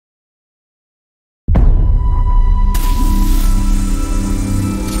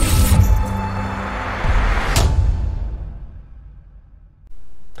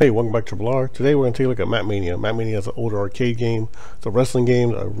Hey, welcome back to R. Today we're going to take a look at Mania. Mania is an older arcade game. It's a wrestling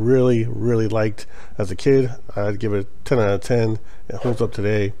game that I really liked as a kid. I'd give it a 10 out of 10. It holds up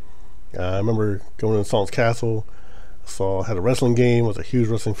today. I remember going to Salt's Castle, had a wrestling game, was a huge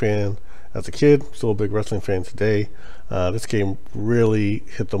wrestling fan as a kid, still a big wrestling fan today. This game really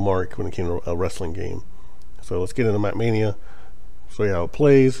hit the mark when it came to a wrestling game. So let's get into Mania, show you how it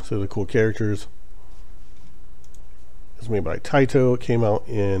plays, show the cool characters. It's made by Taito. It came out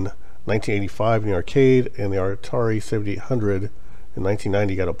in 1985 in the arcade, and the Atari 7800 in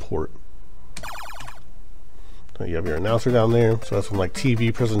 1990 got a port. So you have your announcer down there, so that's some like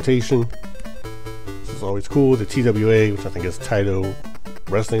TV presentation. This is always cool. The TWA, which I think is Taito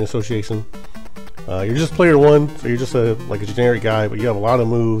Wrestling Association. You're just player one, so you're just like a generic guy, but you have a lot of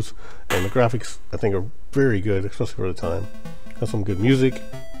moves, and the graphics I think are very good, especially for the time. Has some good music.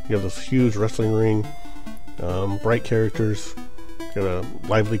 You have this huge wrestling ring. Bright characters, got a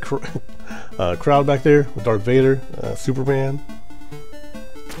lively crowd back there with Darth Vader, Superman.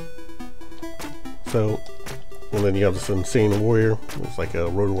 So, and then you have this insane warrior. It's like a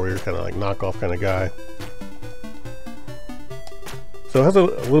road warrior, kind of like knockoff kind of guy. So it has a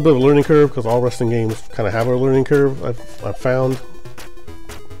little bit of a learning curve, because all wrestling games kind of have a learning curve, I've found.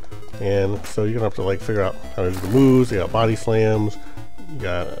 And so you're gonna have to like figure out how to do the moves. You got body slams. You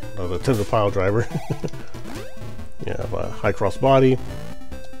got the tender pile driver. You have a high cross body,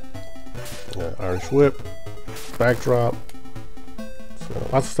 Irish whip, backdrop. So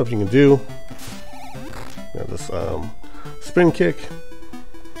lots of stuff you can do. You have this spin kick,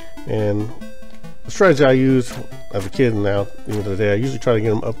 and the strategy I used as a kid and now at the end of the day, I usually try to get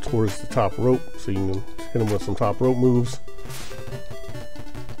them up towards the top rope, so you can hit them with some top rope moves,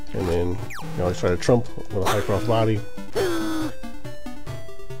 and then you always try to trump with a high cross body.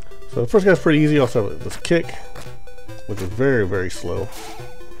 So the first guy's pretty easy. Also have this kick, which is very slow.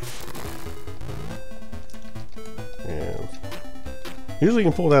 And usually you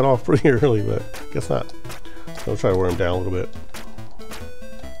can pull that off pretty early, but guess not. I'll try to wear him down a little bit.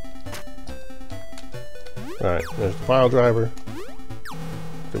 Alright, there's the pile driver.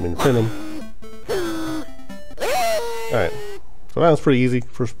 Didn't mean to pin him. Alright, so that was pretty easy.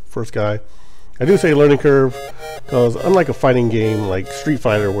 First guy. I do say learning curve, because unlike a fighting game like Street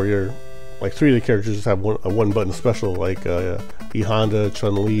Fighter, where you're like three of the characters just have a one button special, like E Honda,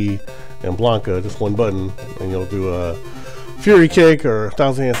 Chun-Li, and Blanca, just one button, and you'll do a Fury Kick or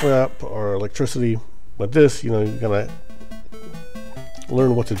 1,000 Hand Slap or electricity. But this, you know, you're gonna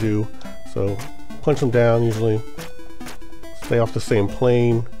learn what to do. So punch them down usually, stay off the same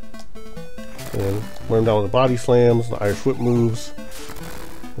plane, and learn down with the body slams, the Irish whip moves,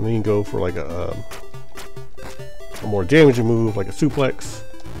 and then you can go for like a more damaging move like a suplex.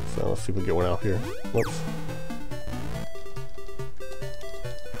 So let's see if we get one out here. Whoops.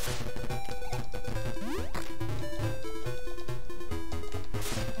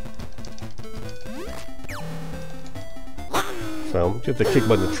 So get the kick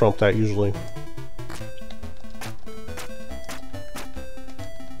button to trump that usually.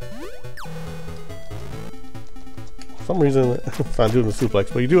 For some reason it's not doing the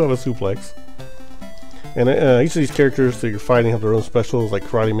suplex, but you do have a suplex. And each of these characters that you're fighting have their own specials. Like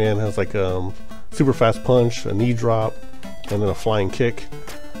Karate Man has like super fast punch, a knee drop, and then a flying kick.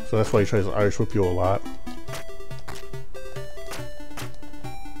 So that's why he tries to Irish whip you a lot.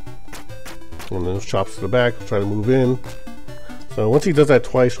 And then those chops to the back, try to move in. So once he does that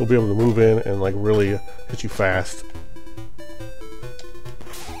twice, he'll be able to move in and like really hit you fast.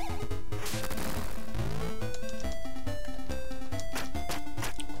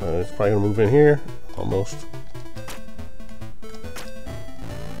 It's probably gonna move in here. Almost.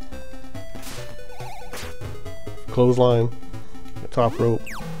 Clothesline, the top rope,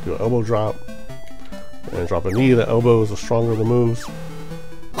 do an elbow drop, and drop a knee. The elbow is the stronger of the moves.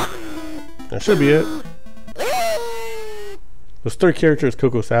 That should be it. This third character is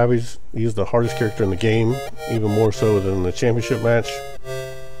Coco Savage. He's the hardest character in the game, even more so than the championship match.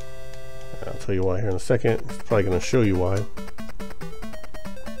 I'll tell you why here in a second. It's probably going to show you why.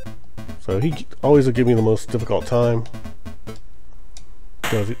 So he always will give me the most difficult time,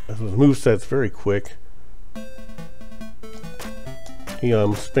 because his moveset's very quick. He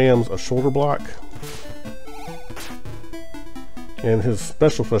spams a shoulder block, and his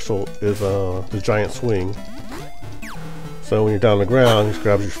special is the giant swing. So when you're down on the ground, he just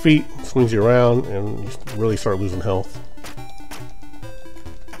grabs your feet, swings you around, and you really start losing health.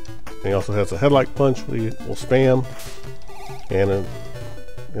 And he also has a headlock punch where he will spam, and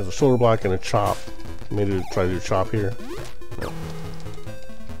there's a shoulder block and a chop. Maybe try to do a chop here. No.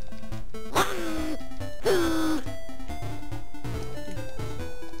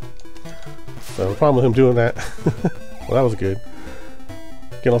 problem with him doing that. Well, that was good.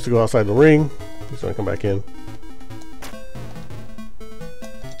 Can also go outside the ring. He's gonna come back in.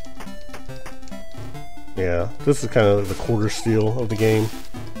 Yeah, this is kind of the quarter steal of the game.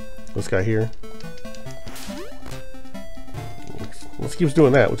 This guy here. Let's keep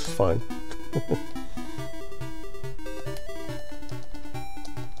doing that, which is fine.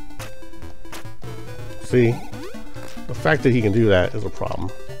 See, the fact that he can do that is a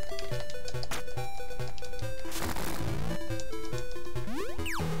problem.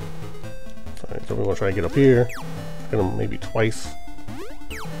 Alright, so we're gonna try to get up here. Hit him maybe twice.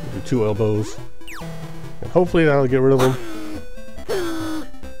 Do 2 elbows. And hopefully that'll get rid of him.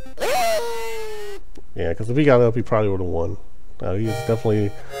 Yeah, because if he got up, he probably would have won. He's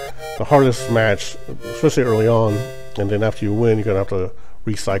definitely the hardest match, especially early on. And then after you win, you're going to have to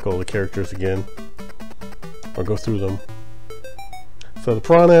recycle the characters again. Or go through them. So the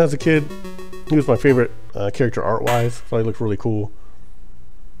Piranha, as a kid, he was my favorite character art-wise. Thought he looked really cool.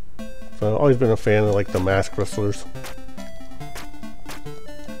 So I've always been a fan of like the masked wrestlers.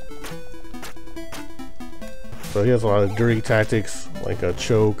 So he has a lot of dirty tactics, like a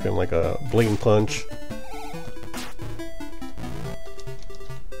choke and like a blatant punch.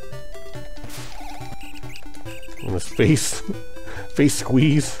 And his face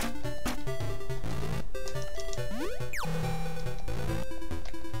squeeze.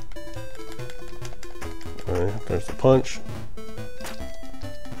 Alright, there's the punch.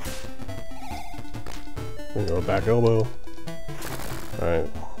 There you go, back elbow. Alright.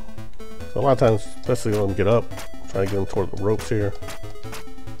 So a lot of times, especially when them get up, try to get them toward the ropes here.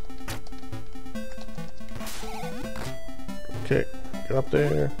 Okay, get up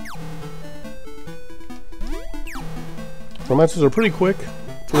there. The matches are pretty quick.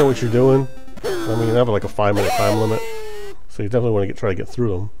 You know what you're doing. I mean, you have like a 5-minute time limit, so you definitely want to try to get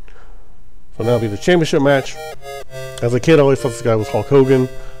through them. So now it'll be the championship match. As a kid, I always thought this guy was Hulk Hogan.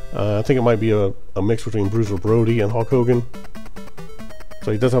 I think it might be a mix between Bruiser Brody and Hulk Hogan.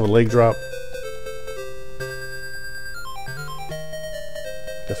 So he does have a leg drop.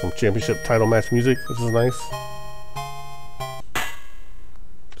 Got some championship title match music, which is nice.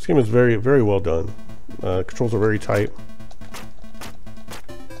 This game is very, very well done. Controls are very tight.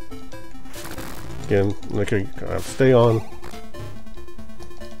 Again, I can stay on.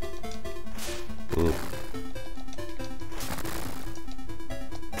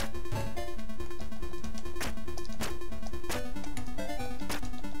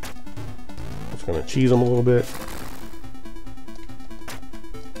 Just gonna cheese him a little bit.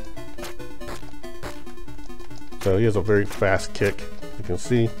 So he has a very fast kick, you can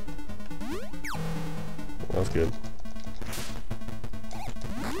see. That's good.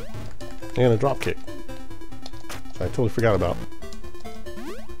 And a drop kick. I totally forgot about.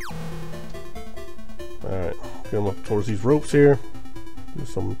 Alright, get him up towards these ropes here. Do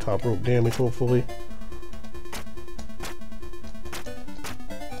some top rope damage, hopefully.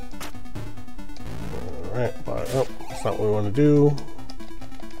 Alright, but oh, that's not what we want to do.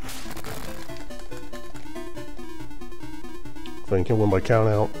 So you can win by count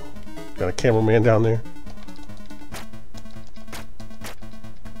out. Got a cameraman down there.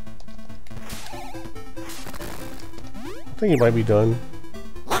 I think he might be done.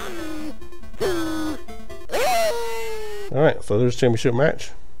 Alright, so there's championship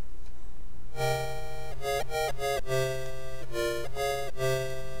match.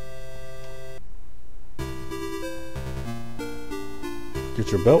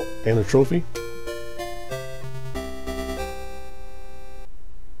 Get your belt and a trophy.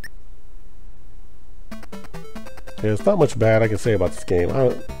 Yeah, there's not much bad I can say about this game.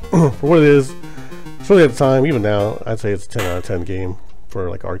 For what it is, especially at the time, even now, I'd say it's a 10 out of 10 game for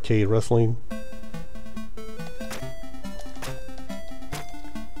like arcade wrestling.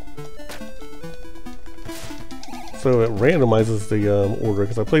 So it randomizes the order,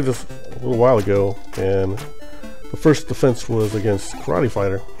 because I played this a little while ago, and the first defense was against Karate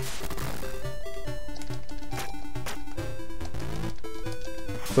Fighter.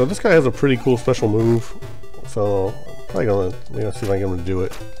 So this guy has a pretty cool special move, so I'm probably gonna see if I can get him to do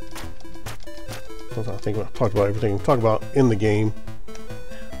it. I think I've talked about everything talk about in the game.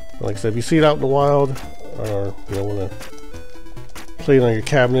 Like I said, if you see it out in the wild, or want to play it on your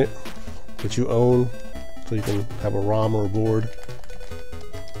cabinet that you own, so you can have a ROM or a board,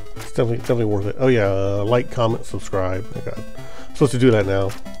 it's definitely worth it. Oh yeah, like, comment, subscribe. I'm supposed to do that now,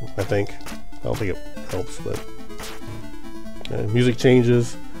 I think. I don't think it helps, but music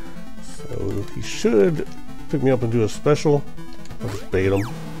changes, so he should pick me up and do a special. I'll just bait him.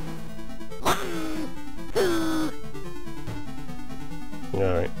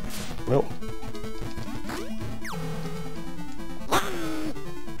 Alright. Nope.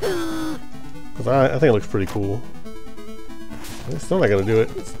 because I think it looks pretty cool. It's still not gonna do it.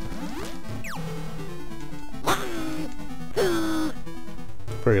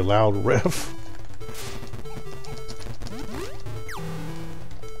 Very loud rev.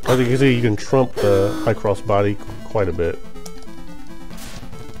 As you can see, you can trump the high cross body quite a bit.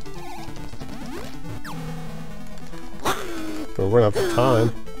 Gonna run out of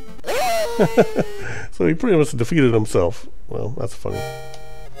time. So he pretty much defeated himself. Well, that's funny.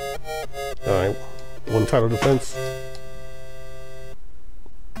 Alright, one title defense.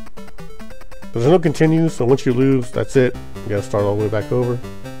 There's no continue, so once you lose, that's it. You gotta start all the way back over.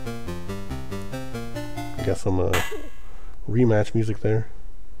 Got some rematch music there.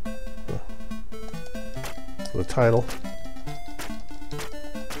 For the title.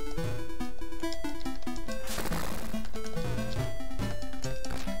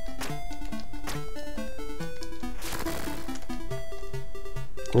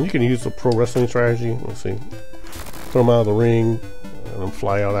 And you can use the pro wrestling strategy. Let's see. Throw them out of the ring and then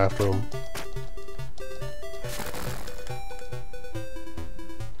fly out after them.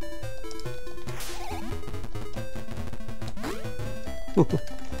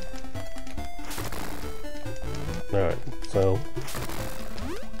 Alright, so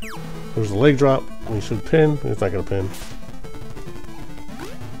there's a leg drop. We should pin. It's not going to pin.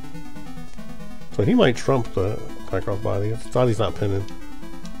 So he might trump the high cross body. It's thought he's not pinning.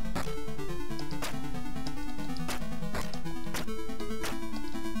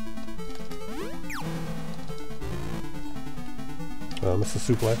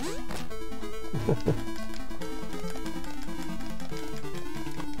 Mr. Suplex.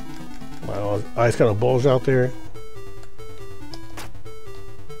 Wow, his eyes kind of bulge out there.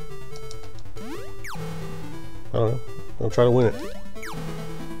 I don't know. I'll try to win it.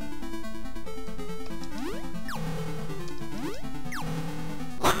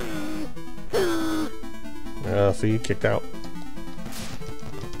 See, kicked out.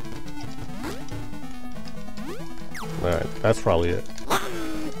 Alright, that's probably it.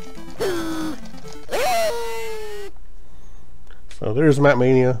 So there's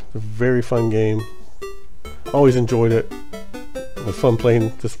Mania. It's a very fun game. Always enjoyed it. It was fun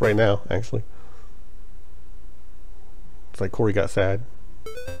playing this right now, actually. It's like Corey got sad.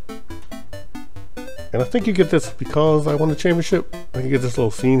 And I think you get this because I won the championship. I can get this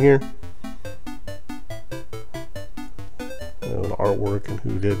little scene here. You know, the artwork and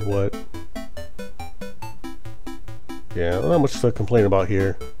who did what. Yeah, not much to complain about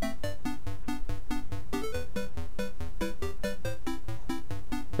here.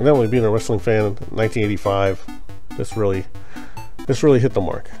 And not only being a wrestling fan in 1985, this really hit the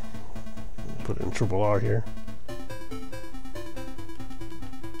mark. Put it in Triple R here.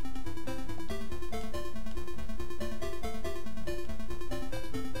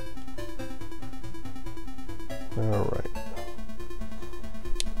 Alright.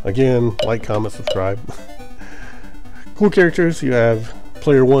 Again, like, comment, subscribe. Cool characters. You have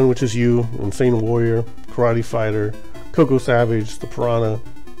Player 1, which is you, Insane Warrior, Karate Fighter, Coco Savage, the Piranha,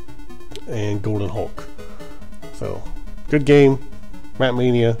 and Golden Hulk. So, good game.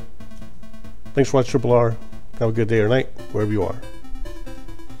 Mania. Thanks for watching Triple R. Have a good day or night, wherever you are.